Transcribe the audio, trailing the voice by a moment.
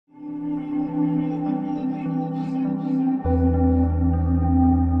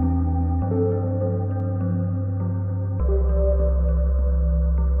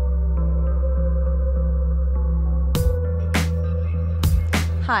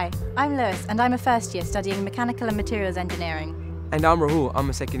Hi, I'm Lewis and I'm a first year studying Mechanical and Materials Engineering. And I'm Rahul, I'm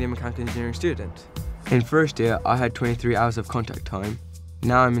a second year mechanical engineering student. In first year, I had 23 hours of contact time.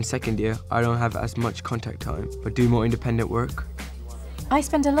 Now I'm in second year, I don't have as much contact time, but do more independent work. I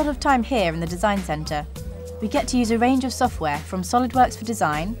spend a lot of time here in the Design Centre. We get to use a range of software from SolidWorks for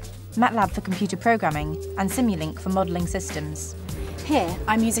design, MATLAB for computer programming, and Simulink for modelling systems. Here,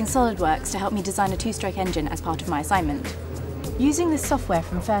 I'm using SolidWorks to help me design a two-stroke engine as part of my assignment. Using this software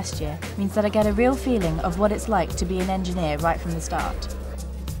from first year means that I get a real feeling of what it's like to be an engineer right from the start.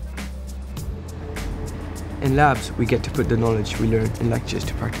 In labs, we get to put the knowledge we learn in lectures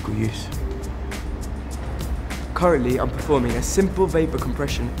to practical use. Currently, I'm performing a simple vapor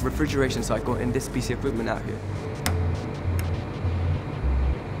compression refrigeration cycle in this piece of equipment out here.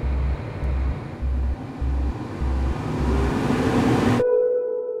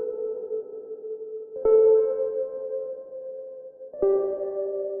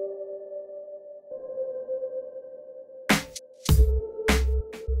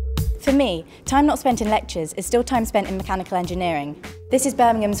 For me, time not spent in lectures is still time spent in mechanical engineering. This is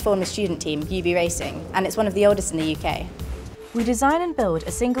Birmingham's former student team, UB Racing, and it's one of the oldest in the UK. We design and build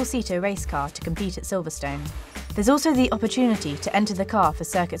a single-seater race car to compete at Silverstone. There's also the opportunity to enter the car for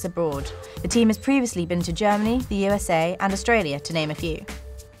circuits abroad. The team has previously been to Germany, the USA and Australia, to name a few.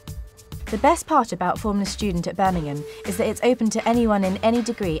 The best part about Formula Student at Birmingham is that it's open to anyone in any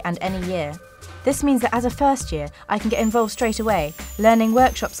degree and any year. This means that as a first year, I can get involved straight away, learning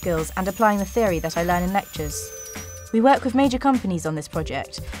workshop skills and applying the theory that I learn in lectures. We work with major companies on this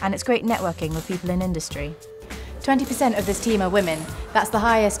project, and it's great networking with people in industry. 20% of this team are women. That's the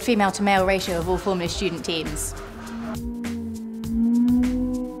highest female-to-male ratio of all Formula Student teams.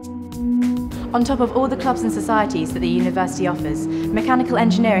 On top of all the clubs and societies that the university offers, mechanical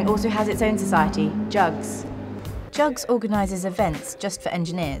engineering also has its own society, JUGS. JUGS organises events just for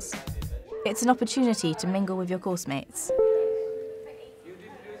engineers. It's an opportunity to mingle with your course mates.